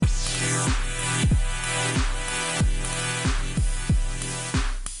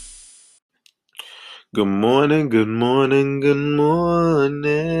Good morning, good morning, good morning.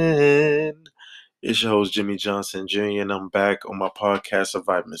 It's your host, Jimmy Johnson Jr., and I'm back on my podcast of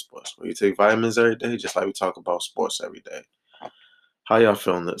Vitamin Sports, where we take vitamins every day, just like we talk about sports every day. How y'all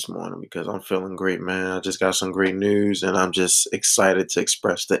feeling this morning? Because I'm feeling great, man. I just got some great news, and I'm just excited to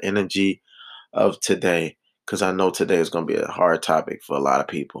express the energy of today, because I know today is going to be a hard topic for a lot of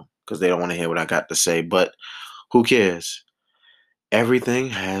people, because they don't want to hear what I got to say, but who cares? Everything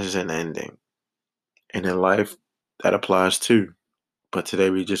has an ending, and in life, that applies too. But today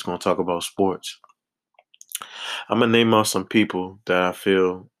we're just gonna talk about sports. I'm gonna name off some people that I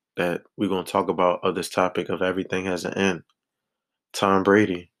feel that we're gonna talk about of this topic of everything has an end. Tom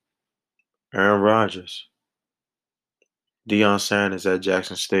Brady, Aaron Rodgers, Deion Sanders at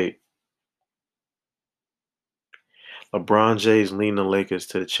Jackson State, LeBron James leading the Lakers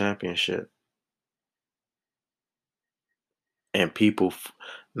to the championship, and people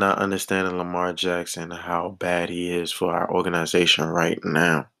not understanding Lamar Jackson and how bad he is for our organization right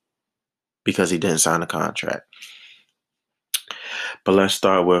now because he didn't sign a contract. But let's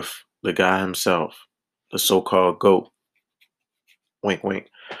start with the guy himself, the so-called GOAT. Wink, wink.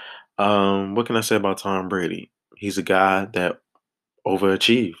 What can I say about Tom Brady? He's a guy that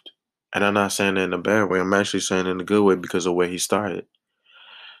overachieved. And I'm not saying that in a bad way. I'm actually saying it in a good way because of where he started.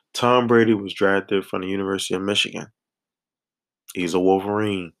 Tom Brady was drafted from the University of Michigan. He's a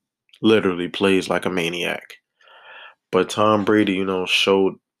Wolverine. Literally plays like a maniac. But Tom Brady,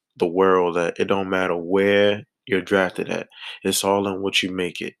 showed the world that it don't matter where you're drafted at. It's all in what you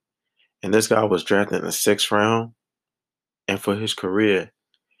make it. And this guy was drafted in the sixth round. And for his career,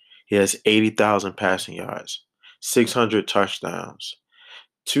 he has 80,000 passing yards, 600 touchdowns,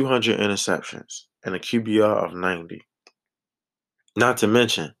 200 interceptions, and a QBR of 90. Not to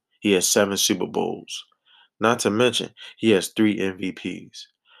mention, he has 7 Super Bowls. Not to mention, he has 3 MVPs.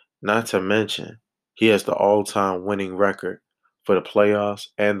 Not to mention, he has the all-time winning record for the playoffs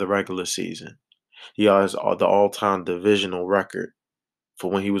and the regular season. He has the all-time divisional record for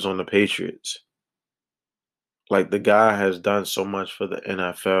when he was on the Patriots. Like, the guy has done so much for the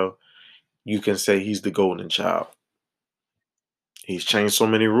NFL, you can say he's the golden child. He's changed so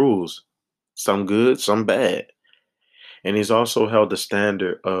many rules, some good, some bad. And he's also held the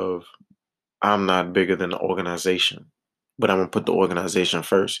standard of I'm not bigger than the organization, but I'm gonna put the organization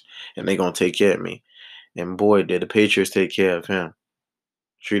first, and they're gonna take care of me. And boy, did the Patriots take care of him,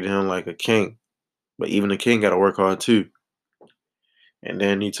 treated him like a king. But even the king got to work hard too. And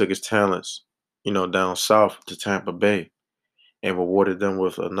then he took his talents, down south to Tampa Bay and rewarded them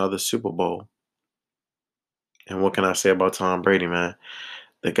with another Super Bowl. And what can I say about Tom Brady, man?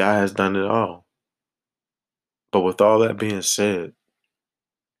 The guy has done it all. But with all that being said,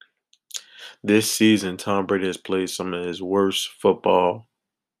 this season, Tom Brady has played some of his worst football.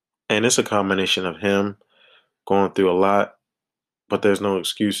 And it's a combination of him going through a lot, but there's no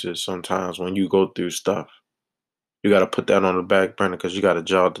excuses sometimes when you go through stuff. You got to put that on the back burner because you got a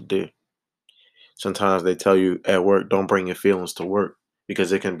job to do. Sometimes they tell you at work, don't bring your feelings to work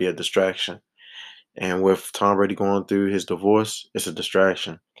because it can be a distraction. And with Tom Brady going through his divorce, it's a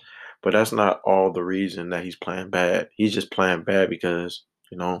distraction. But that's not all the reason that he's playing bad. He's just playing bad because,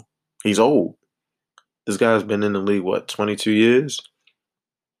 he's old. This guy's been in the league, what, 22 years?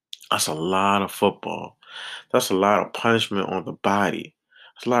 That's a lot of football. That's a lot of punishment on the body.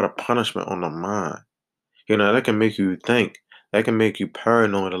 That's a lot of punishment on the mind. That can make you think. That can make you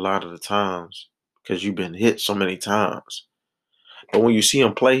paranoid a lot of the times because you've been hit so many times. But when you see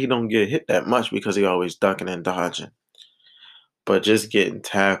him play, he don't get hit that much because he always ducking and dodging. But just getting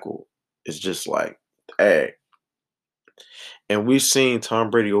tackled is just like, hey. And we've seen Tom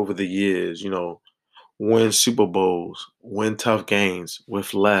Brady over the years, win Super Bowls, win tough games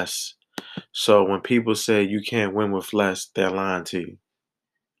with less. So when people say you can't win with less, they're lying to you.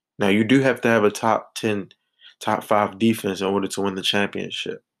 Now, you do have to have a top 10, top 5 defense in order to win the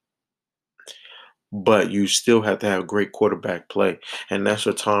championship. But you still have to have great quarterback play. And that's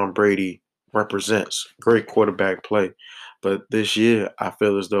what Tom Brady represents, great quarterback play. But this year, I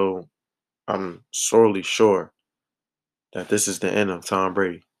feel as though I'm sorely sure that this is the end of Tom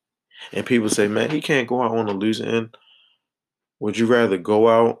Brady. And people say, man, he can't go out on a losing end. Would you rather go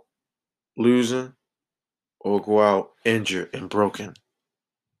out losing or go out injured and broken?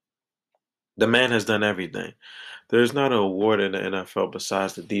 The man has done everything. There's not an award in the NFL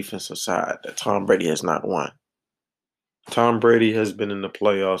besides the defensive side that Tom Brady has not won. Tom Brady has been in the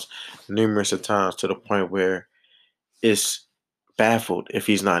playoffs numerous of times to the point where it's baffled if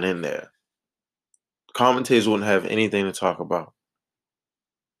he's not in there. Commentators wouldn't have anything to talk about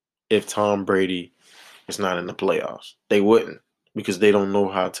if Tom Brady is not in the playoffs. They wouldn't. because they don't know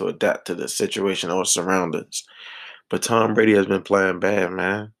how to adapt to the situation or surroundings. But Tom Brady has been playing bad,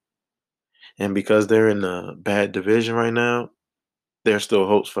 man. And because they're in a bad division right now, there's still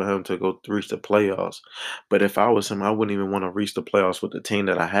hopes for him to go reach the playoffs. But if I was him, I wouldn't even want to reach the playoffs with the team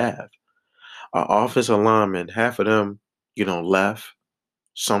that I have. Our offensive linemen, half of them, left,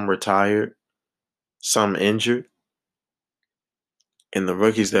 some retired, some injured, and the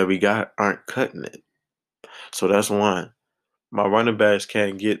rookies that we got aren't cutting it. So that's one. My running backs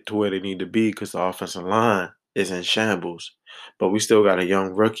can't get to where they need to be because the offensive line is in shambles. But we still got a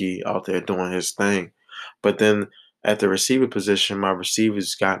young rookie out there doing his thing. But then at the receiver position, my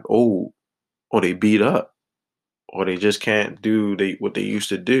receivers got old or they beat up or they just can't do what they used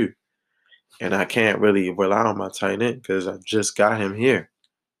to do. And I can't really rely on my tight end because I just got him here.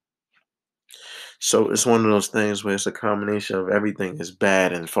 So it's one of those things where it's a combination of everything is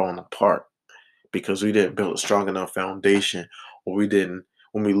bad and falling apart because we didn't build a strong enough foundation, or we didn't,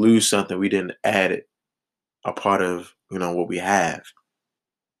 when we lose something, we didn't add it a part of, what we have.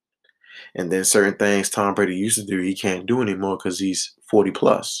 And then certain things Tom Brady used to do, he can't do anymore because he's 40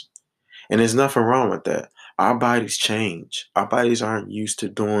 plus. And there's nothing wrong with that. Our bodies change. Our bodies aren't used to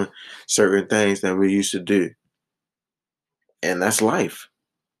doing certain things that we used to do. And that's life.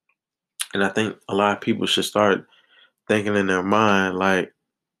 And I think a lot of people should start thinking in their mind like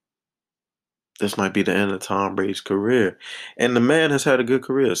this might be the end of Tom Brady's career. And the man has had a good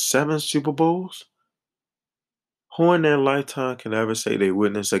career. 7 Super Bowls? Who in their lifetime can ever say they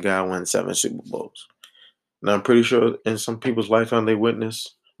witnessed a guy win 7 Super Bowls? Now I'm pretty sure in some people's lifetime they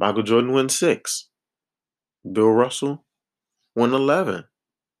witnessed Michael Jordan win 6. Bill Russell won 11.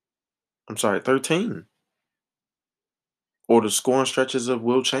 I'm sorry, 13. Or the scoring stretches of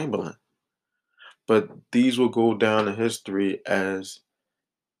Will Chamberlain. But these will go down in history as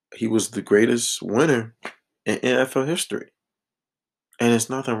he was the greatest winner in NFL history. And there's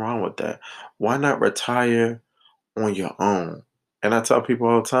nothing wrong with that. Why not retire on your own? And I tell people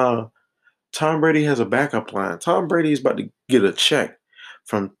all the time, Tom Brady has a backup plan. Tom Brady is about to get a check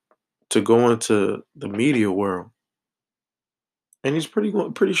from to go into the media world. And he's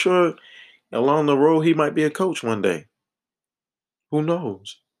pretty sure along the road he might be a coach one day. Who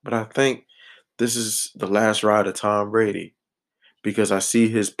knows? But I think this is the last ride of Tom Brady because I see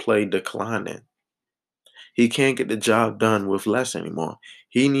his play declining. He can't get the job done with less anymore.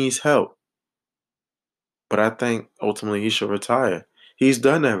 He needs help. But I think ultimately he should retire. He's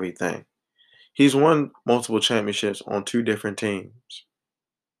done everything. He's won multiple championships on 2 different teams.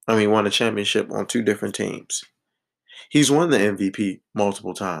 Won a championship on 2 different teams. He's won the MVP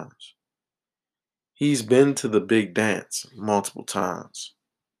multiple times. He's been to the big dance multiple times.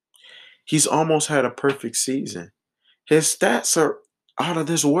 He's almost had a perfect season. His stats are out of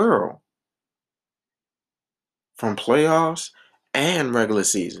this world from playoffs and regular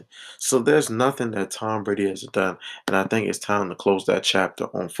season. So there's nothing that Tom Brady has done. And I think it's time to close that chapter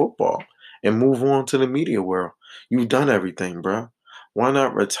on football and move on to the media world. You've done everything, bro. Why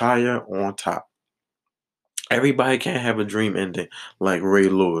not retire on top? Everybody can't have a dream ending like Ray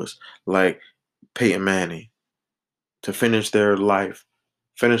Lewis, like Peyton Manning, to finish their life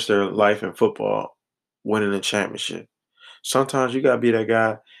in football, winning a championship. Sometimes you gotta be that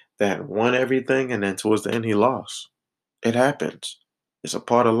guy that won everything and then towards the end he lost. It happens. It's a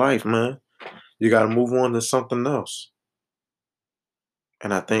part of life, man. You gotta move on to something else.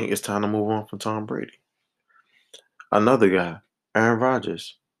 And I think it's time to move on from Tom Brady. Another guy, Aaron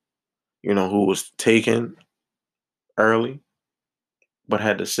Rodgers, who was taken early but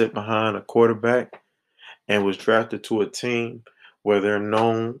had to sit behind a quarterback and was drafted to a team where they're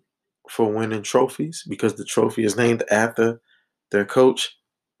known for winning trophies because the trophy is named after their coach,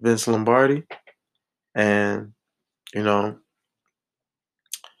 Vince Lombardi. And, you know,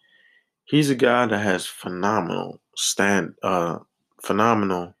 he's a guy that has phenomenal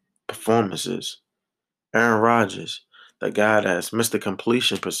performances. Aaron Rodgers, the guy that's Mr.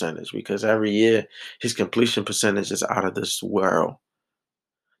 Completion Percentage, because every year his completion percentage is out of this world.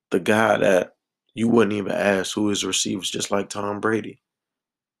 The guy that you wouldn't even ask who his receivers, just like Tom Brady.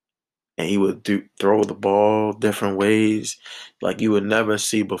 And he would throw the ball different ways like you would never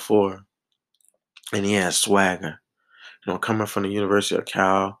see before. And he has swagger. Coming from the University of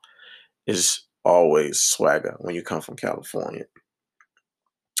Cal is always swagger when you come from California.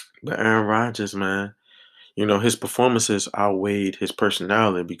 But Aaron Rodgers, man, his performances outweighed his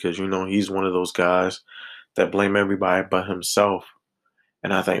personality because, he's one of those guys that blame everybody but himself.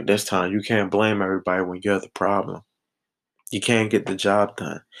 And I think this time you can't blame everybody when you're the problem. You can't get the job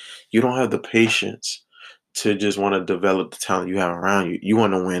done. You don't have the patience to just want to develop the talent you have around you. You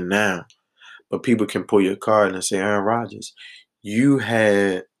want to win now. But people can pull your card and say, Aaron Rodgers, You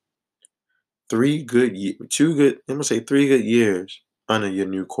had 3 good years under your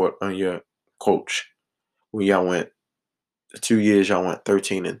new court, on your coach. When y'all went, the 2 years y'all went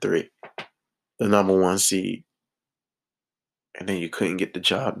 13-3, the number one seed, and then you couldn't get the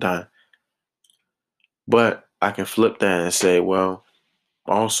job done. But I can flip that and say, well,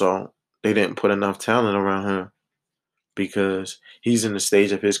 also they didn't put enough talent around him because he's in the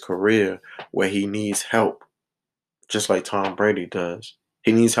stage of his career where he needs help, just like Tom Brady does.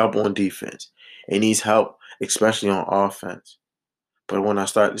 He needs help on defense. He needs help, especially on offense. But when I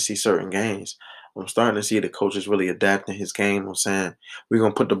start to see certain games, I'm starting to see the coaches really adapting his game. I'm saying we're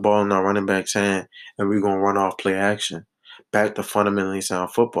gonna put the ball in our running back's hand and we're gonna run off play action, back to fundamentally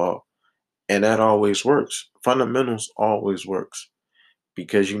sound football, and that always works. Fundamentals always works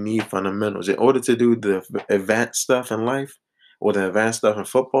because you need fundamentals in order to do the advanced stuff in life or the advanced stuff in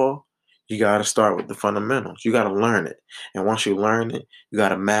football. You got to start with the fundamentals. You got to learn it, and once you learn it, you got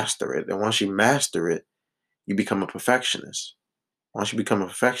to master it. And once you master it, you become a perfectionist. Once you become a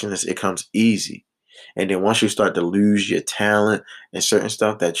perfectionist, it comes easy. And then once you start to lose your talent and certain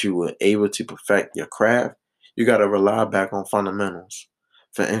stuff that you were able to perfect your craft, you got to rely back on fundamentals.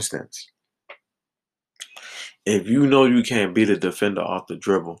 For instance, if you know you can't beat a defender off the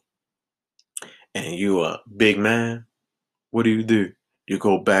dribble and you a big man, what do? You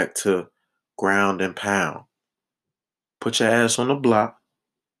go back to ground and pound. Put your ass on the block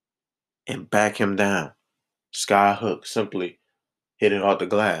and back him down. Sky hook, simply hit it off the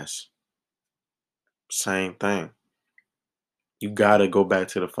glass. Same thing. You gotta go back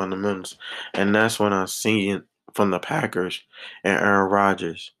to the fundamentals. And that's when I see it from the Packers and Aaron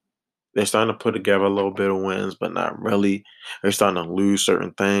Rodgers. They're starting to put together a little bit of wins, but not really. They're starting to lose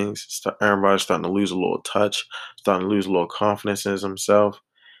certain things. Aaron Rodgers starting to lose a little touch, starting to lose a little confidence in himself.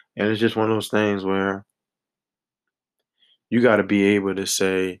 And it's just one of those things where you got to be able to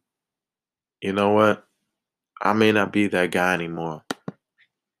say, you know what? I may not be that guy anymore,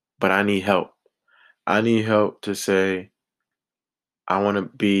 but I need help. I need help to say, I want to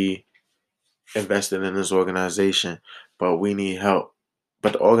be invested in this organization, but we need help.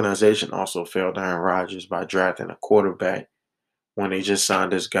 But the organization also failed Aaron Rodgers by drafting a quarterback when they just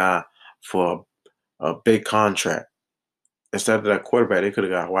signed this guy for a big contract. Instead of that quarterback, they could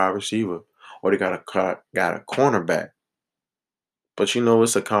have got a wide receiver or they got a cornerback. But you know,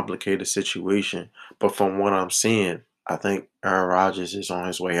 it's a complicated situation. But from what I'm seeing, I think Aaron Rodgers is on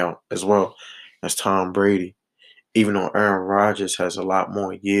his way out as well as Tom Brady. Even though Aaron Rodgers has a lot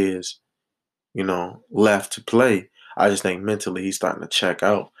more years, left to play, I just think mentally he's starting to check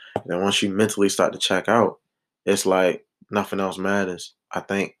out. And then once you mentally start to check out, it's like nothing else matters. I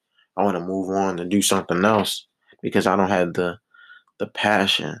think I want to move on and do something else because I don't have the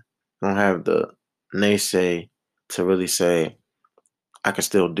passion. I don't have the naysay to really say I can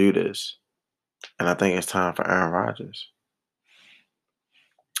still do this. And I think it's time for Aaron Rodgers.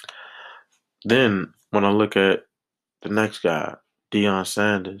 Then when I look at the next guy, Deion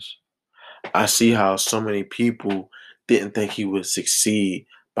Sanders, I see how so many people didn't think he would succeed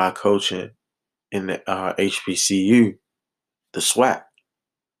by coaching in the HBCU, the SWAC.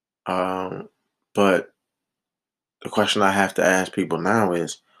 But the question I have to ask people now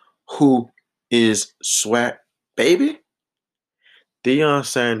is, who is SWAC, baby? Deion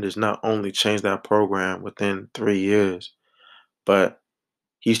Sanders not only changed that program within 3 years, but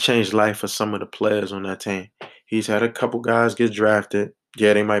he's changed life for some of the players on that team. He's had a couple guys get drafted.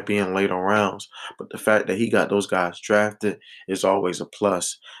 Yeah, they might be in later rounds, but the fact that he got those guys drafted is always a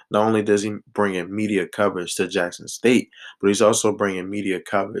plus. Not only does he bring in media coverage to Jackson State, but he's also bringing media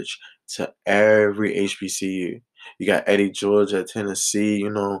coverage to every HBCU. You got Eddie George at Tennessee,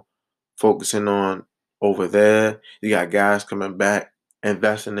 focusing on over there. You got guys coming back,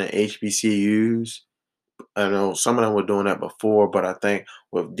 investing in HBCUs. I know some of them were doing that before, but I think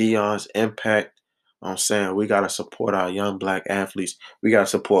with Deion's impact, I'm saying we got to support our young black athletes. We got to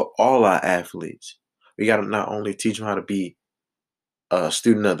support all our athletes. We got to not only teach them how to be a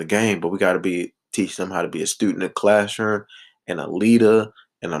student of the game, but we got to teach them how to be a student in the classroom and a leader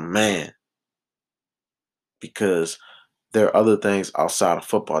and a man. Because there are other things outside of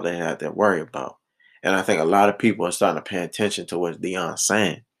football they have to worry about. And I think a lot of people are starting to pay attention to what Deion's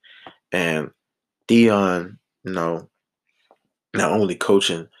saying. And Deion, not only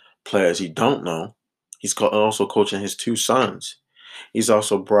coaching players he don't know, he's also coaching his two sons. He's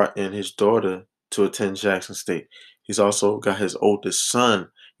also brought in his daughter to attend Jackson State. He's also got his oldest son,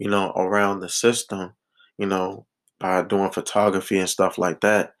 around the system, you know, by doing photography and stuff like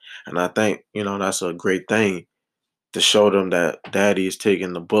that. And I think, that's a great thing to show them that daddy is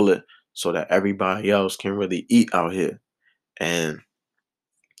taking the bullet so that everybody else can really eat out here. And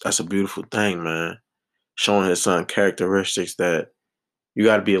that's a beautiful thing, man. Showing his son characteristics that you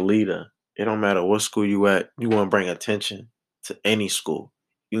got to be a leader. It don't matter what school you at. You want to bring attention to any school.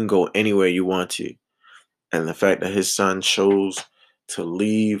 You can go anywhere you want to. And the fact that his son chose to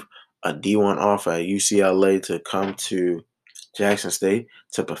leave a D1 offer at UCLA to come to Jackson State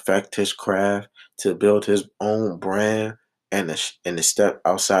to perfect his craft, to build his own brand, and to step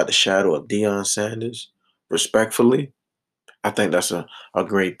outside the shadow of Deion Sanders, respectfully, I think that's a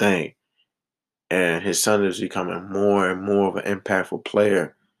great thing. And his son is becoming more and more of an impactful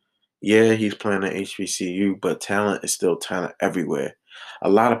player. Yeah, he's playing at HBCU, but talent is still talent everywhere. A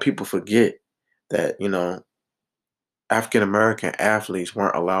lot of people forget that, African American athletes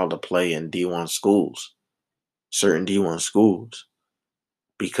weren't allowed to play in D1 schools, certain D1 schools,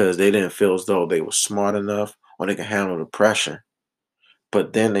 because they didn't feel as though they were smart enough or they could handle the pressure.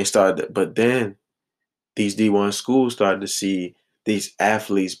 But then these D1 schools started to see these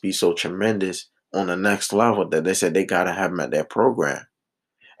athletes be so tremendous on the next level that they said they got to have them at their program.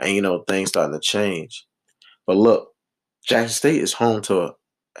 And, things starting to change. But look, Jackson State is home to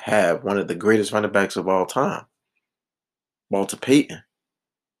have one of the greatest running backs of all time, Walter Payton.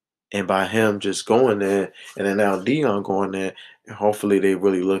 And by him just going there, and then now Deion going there, and hopefully they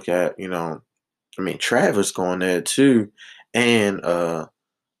really look at, Travis going there too, and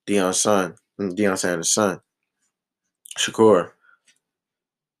Deion Sanders' son, Shakur.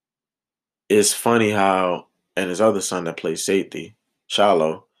 It's funny how, and his other son that plays safety,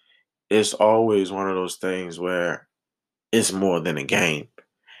 Shiloh, it's always one of those things where it's more than a game.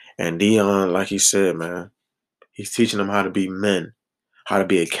 And Deion, like he said, man, he's teaching them how to be men, how to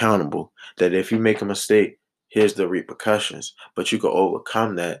be accountable. That if you make a mistake, here's the repercussions. But you can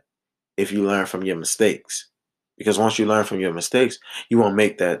overcome that if you learn from your mistakes. Because once you learn from your mistakes, you won't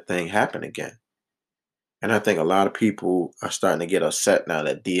make that thing happen again. And I think a lot of people are starting to get upset now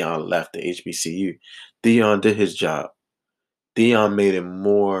that Deion left the HBCU. Deion did his job. Deion made it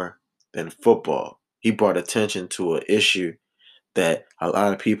more than football. He brought attention to an issue that a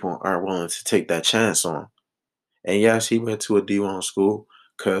lot of people aren't willing to take that chance on. And yes, he went to a D1 school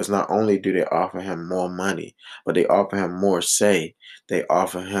because not only do they offer him more money, but they offer him more say. They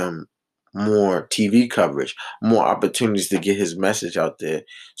offer him more TV coverage, more opportunities to get his message out there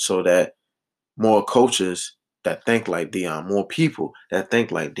so that more coaches that think like Deion, more people that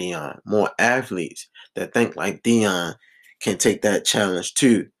think like Deion, more athletes that think like Deion can take that challenge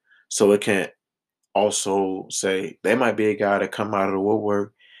too. So it can also say there might be a guy that come out of the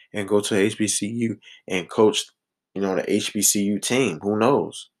woodwork and go to HBCU and coach, the HBCU team. Who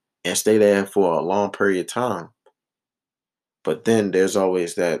knows? And stay there for a long period of time. But then there's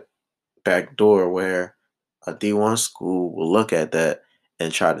always that back door where a D1 school will look at that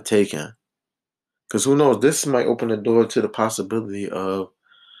and try to take him. Because who knows? This might open the door to the possibility of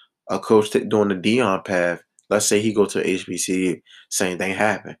a coach doing the Deion path. Let's say he go to HBCU, same thing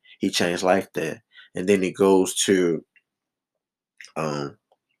happened. He changed life there, and then he goes to um,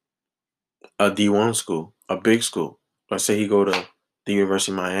 a D1 school, a big school. Let's say he go to the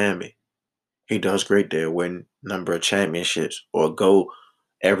University of Miami. He does great there, win number of championships, or go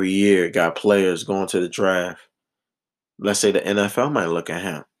every year, got players going to the draft. Let's say the NFL might look at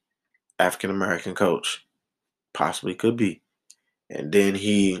him, African American coach, possibly could be, and then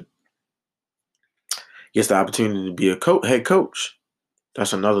he gets the opportunity to be a head coach.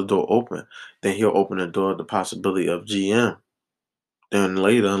 That's another door open. Then he'll open the door to the possibility of GM. Then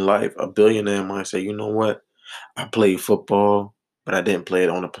later in life, a billionaire might say, you know what? I played football, but I didn't play it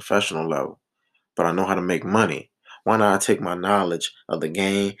on a professional level. But I know how to make money. Why not take my knowledge of the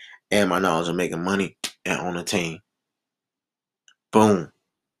game and my knowledge of making money and on a team? Boom.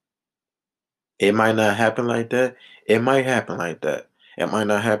 It might not happen like that. It might happen like that. It might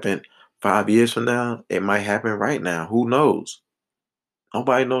not happen 5 years from now. It might happen right now. Who knows?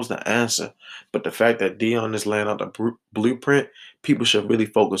 Nobody knows the answer. But the fact that Dion is laying out the blueprint, people should really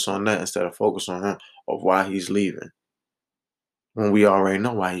focus on that instead of focus on him of why he's leaving. When we already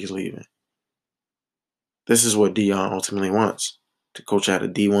know why he's leaving. This is what Dion ultimately wants. To coach at a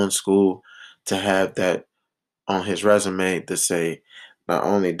D1 school, to have that on his resume to say, not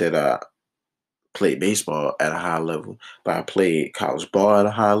only did I play baseball at a high level, but I played college ball at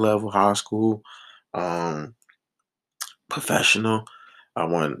a high level, high school, um, professional. I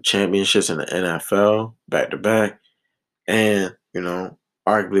won championships in the NFL back to back. And,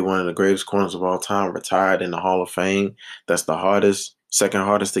 arguably one of the greatest corners of all time, retired in the Hall of Fame. That's the second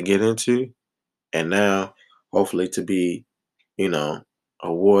hardest to get into. And now, hopefully, to be, you know,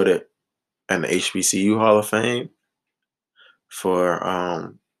 awarded an HBCU Hall of Fame for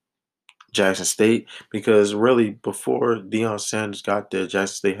Jackson State, because really before Deion Sanders got there,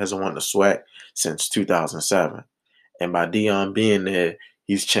 Jackson State hasn't won the SWAC since 2007. And by Deion being there,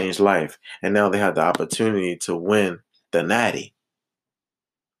 he's changed life. And now they have the opportunity to win the Natty.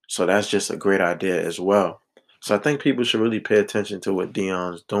 So that's just a great idea as well. So I think people should really pay attention to what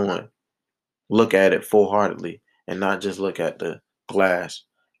Deion's doing. Look at it full heartedly and not just look at the glass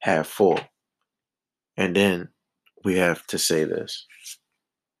half full. And then we have to say this.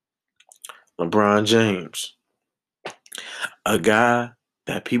 LeBron James, a guy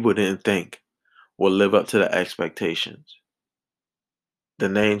that people didn't think would live up to the expectations. The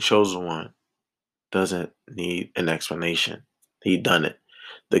name Chosen One doesn't need an explanation. He done it.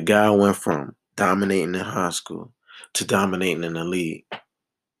 The guy went from dominating in high school to dominating in the league.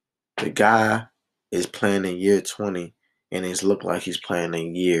 The guy is playing in year 20 and it's looked like he's playing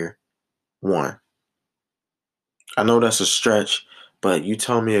in year 1. I know that's a stretch, but you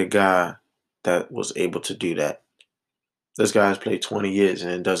tell me a guy that was able to do that. This guy's played 20 years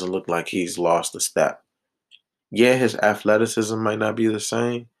and it doesn't look like he's lost a step. Yeah, his athleticism might not be the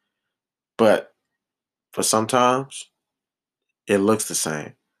same, but for sometimes it looks the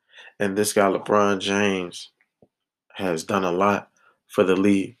same. And this guy, LeBron James, has done a lot for the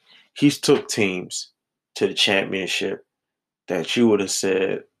league. He's took teams to the championship that you would have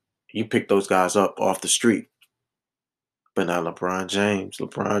said you picked those guys up off the street. But now LeBron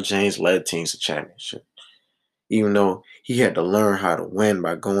James led teams to championship. Even though he had to learn how to win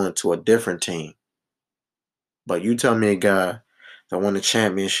by going to a different team. But you tell me a guy that won a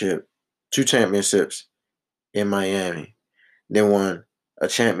championship, 2 championships in Miami, then won a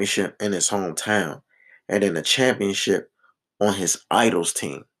championship in his hometown, and then a championship on his idol's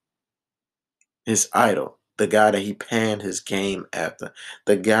team. His idol, the guy that he panned his game after,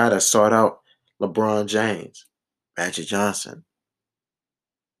 the guy that sought out LeBron James, Magic Johnson.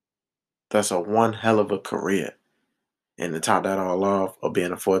 That's a one hell of a career. And to top that all off, of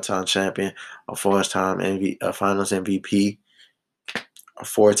being a 4-time champion, a 4-time Finals MVP, a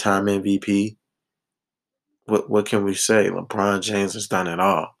 4-time MVP. What can we say? LeBron James has done it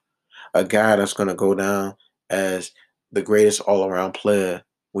all. A guy that's going to go down as the greatest all-around player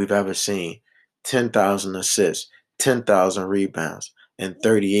we've ever seen. 10,000 assists, 10,000 rebounds, and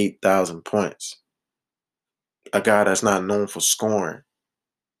 38,000 points. A guy that's not known for scoring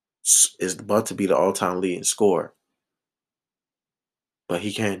is about to be the all-time leading scorer. But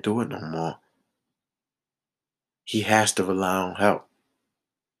he can't do it no more. He has to rely on help.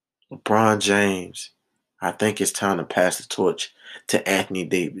 LeBron James, I think it's time to pass the torch to Anthony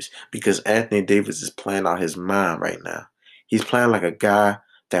Davis, because Anthony Davis is playing out his mind right now. He's playing like a guy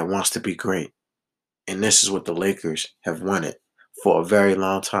that wants to be great. And this is what the Lakers have wanted for a very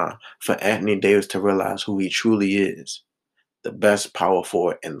long time, for Anthony Davis to realize who he truly is, the best power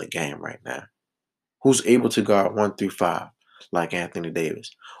forward in the game right now. Who's able to guard 1 through 5 like Anthony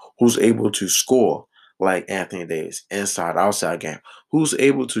Davis? Who's able to score like Anthony Davis, inside, outside game? Who's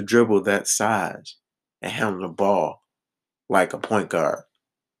able to dribble that size and handle the ball like a point guard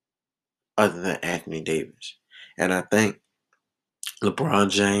other than Anthony Davis? And I think LeBron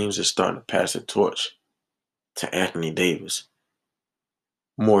James is starting to pass the torch to Anthony Davis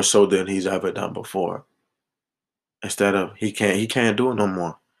more so than he's ever done before. Instead of he can't do it no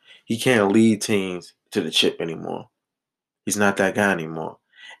more. He can't lead teams to the chip anymore. He's not that guy anymore.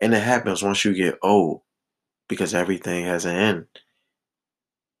 And it happens once you get old, because everything has an end.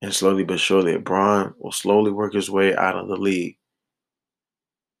 And slowly but surely, LeBron will slowly work his way out of the league.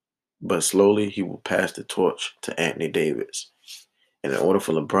 But slowly, he will pass the torch to Anthony Davis. And in order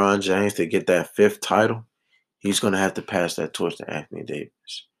for LeBron James to get that 5th title, he's going to have to pass that torch to Anthony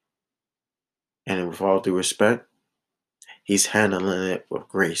Davis. And with all due respect, he's handling it with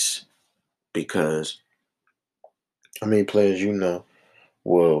grace. Because how many players you know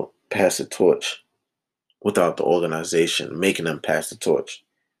will pass the torch without the organization making them pass the torch?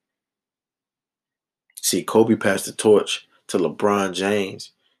 See, Kobe passed the torch to LeBron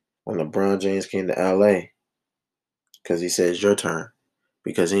James when LeBron James came to LA, because he said it's your turn,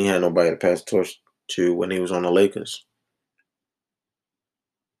 because he had nobody to pass the torch to when he was on the Lakers.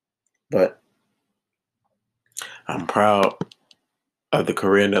 But I'm proud of the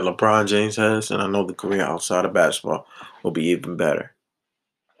career that LeBron James has, and I know the career outside of basketball will be even better.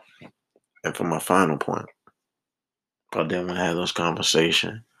 And for my final point, I didn't want to have this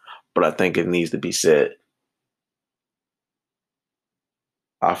conversation, but I think it needs to be said.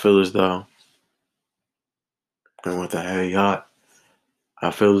 I feel as though, and with a heavy heart,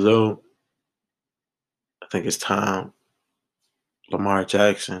 I feel as though I think it's time Lamar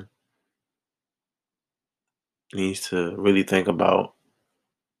Jackson needs to really think about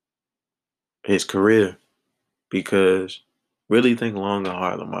his career, because really think long and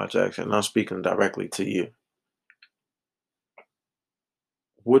hard, Lamar Jackson. I'm speaking directly to you.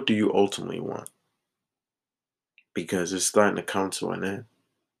 What do you ultimately want? Because it's starting to come to an end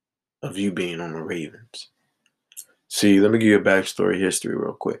of you being on the Ravens. See, let me give you a backstory history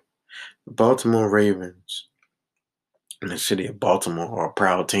real quick. The Baltimore Ravens in the city of Baltimore are a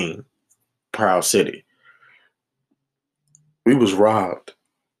proud team, proud city. We was robbed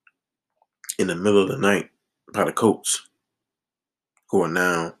in the middle of the night by the Colts, who are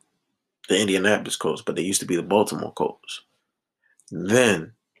now the Indianapolis Colts, but they used to be the Baltimore Colts.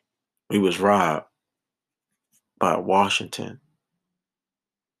 Then we was robbed by Washington,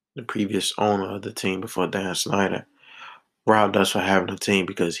 the previous owner of the team before Dan Snyder, robbed us for having a team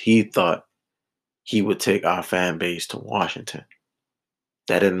because he thought he would take our fan base to Washington.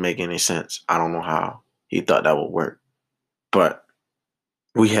 That didn't make any sense. I don't know how he thought that would work. But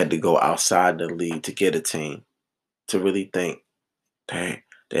we had to go outside the league to get a team to really think, dang,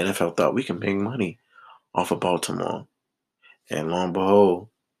 the NFL thought we can make money off of Baltimore. And lo and behold,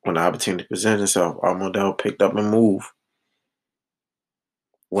 when the opportunity presented itself, Armondale picked up and moved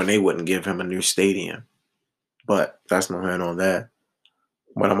when they wouldn't give him a new stadium. But that's no hand on that.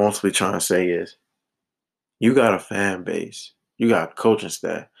 What I'm ultimately trying to say is you got a fan base, you got a coaching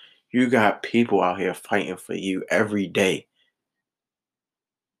staff, you got people out here fighting for you every day.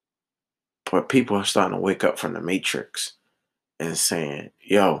 But people are starting to wake up from the matrix and saying,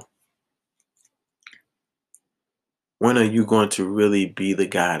 yo, when are you going to really be the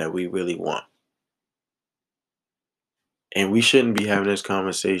guy that we really want? And we shouldn't be having this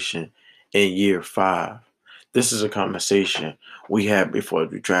conversation in year 5. This is a conversation we had before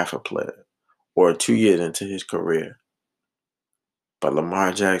we draft a player or 2 years into his career. But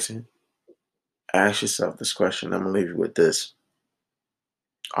Lamar Jackson, ask yourself this question. I'm going to leave you with this.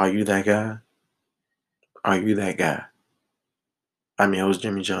 Are you that guy? Are you that guy? I mean, it was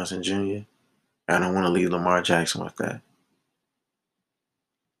Jimmy Johnson Jr. I don't want to leave Lamar Jackson with that.